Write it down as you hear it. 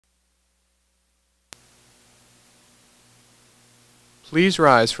Please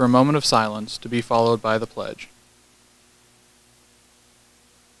rise for a moment of silence to be followed by the pledge.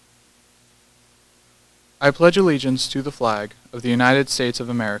 I pledge allegiance to the flag of the United States of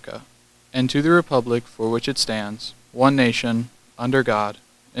America and to the republic for which it stands, one nation, under God,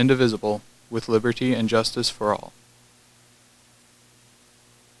 indivisible, with liberty and justice for all.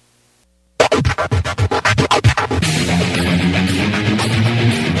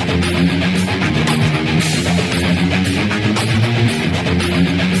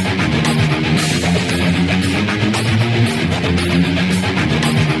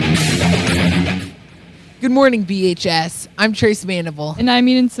 Good morning, BHS. I'm Trace Manival. And I'm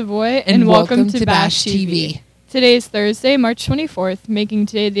Eden Savoy, and welcome to Bash TV. Today is Thursday, March 24th, making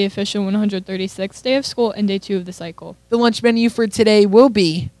today the official 136th day of school and day 2 of the cycle. The lunch menu for today will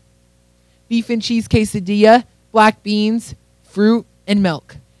be beef and cheese quesadilla, black beans, fruit, and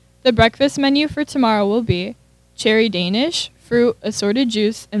milk. The breakfast menu for tomorrow will be cherry Danish, fruit, assorted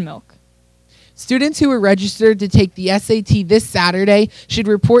juice, and milk. Students who are registered to take the SAT this Saturday should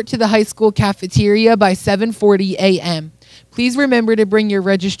report to the high school cafeteria by 7:40 a.m. Please remember to bring your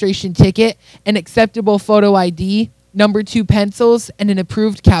registration ticket, an acceptable photo ID, number 2 pencils, and an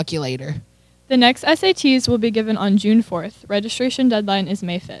approved calculator. The next SATs will be given on June 4th. Registration deadline is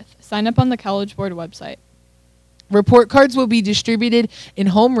May 5th. Sign up on the College Board website. Report cards will be distributed in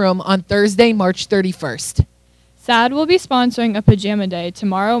homeroom on Thursday, March 31st. SAD will be sponsoring a pajama day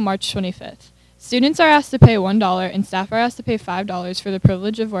tomorrow, March 25th. Students are asked to pay $1 and staff are asked to pay $5 for the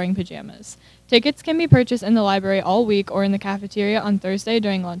privilege of wearing pajamas. Tickets can be purchased in the library all week or in the cafeteria on Thursday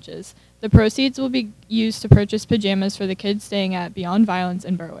during lunches. The proceeds will be used to purchase pajamas for the kids staying at Beyond Violence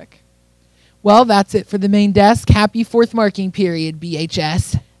in Berwick. Well, that's it for the main desk. Happy 4th marking period,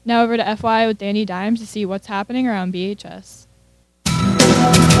 BHS. Now over to FYI with Danny Dimes to see what's happening around BHS.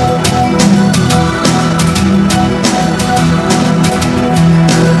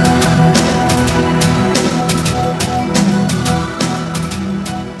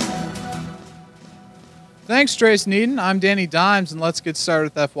 Thanks, Trace and Eden. I'm Danny Dimes, and let's get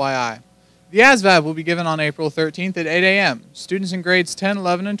started with FYI. The ASVAB will be given on April 13th at 8 a.m. Students in grades 10,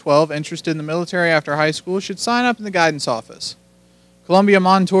 11, and 12 interested in the military after high school should sign up in the guidance office. Columbia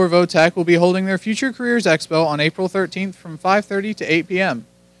Montour Votech will be holding their Future Careers Expo on April 13th from 5:30 to 8 p.m.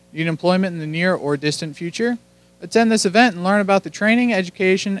 Need employment in the near or distant future? Attend this event and learn about the training,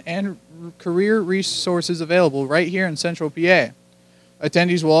 education, and career resources available right here in Central PA.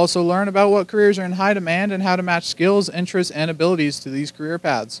 Attendees will also learn about what careers are in high demand and how to match skills, interests, and abilities to these career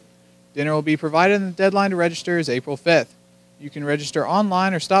paths. Dinner will be provided and the deadline to register is April 5th. You can register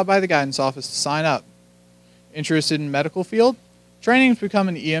online or stop by the guidance office to sign up. Interested in medical field? Training to become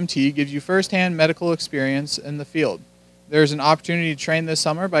an EMT gives you first-hand medical experience in the field. There is an opportunity to train this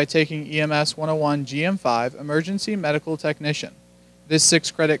summer by taking EMS 101 GM5 Emergency Medical Technician. This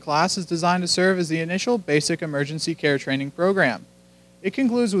 6-credit class is designed to serve as the initial basic emergency care training program. It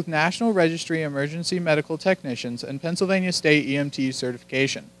concludes with National Registry Emergency Medical Technicians and Pennsylvania State EMT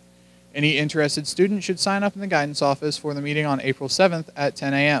certification. Any interested student should sign up in the guidance office for the meeting on April 7th at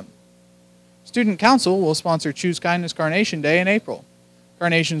 10 a.m. Student Council will sponsor Choose Kindness Carnation Day in April.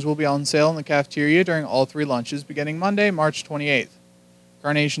 Carnations will be on sale in the cafeteria during all 3 lunches beginning Monday, March 28th.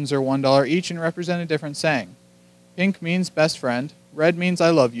 Carnations are $1 each and represent a different saying. Pink means best friend, red means I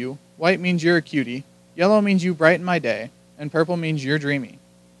love you, white means you're a cutie, yellow means you brighten my day, and purple means you're dreamy.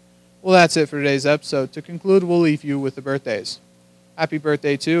 Well, that's it for today's episode. To conclude, we'll leave you with the birthdays. Happy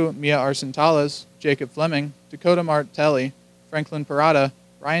birthday to Mia Arsentalas, Jacob Fleming, Dakota Martelli, Franklin Parada,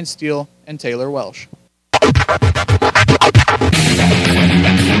 Ryan Steele, and Taylor Welsh.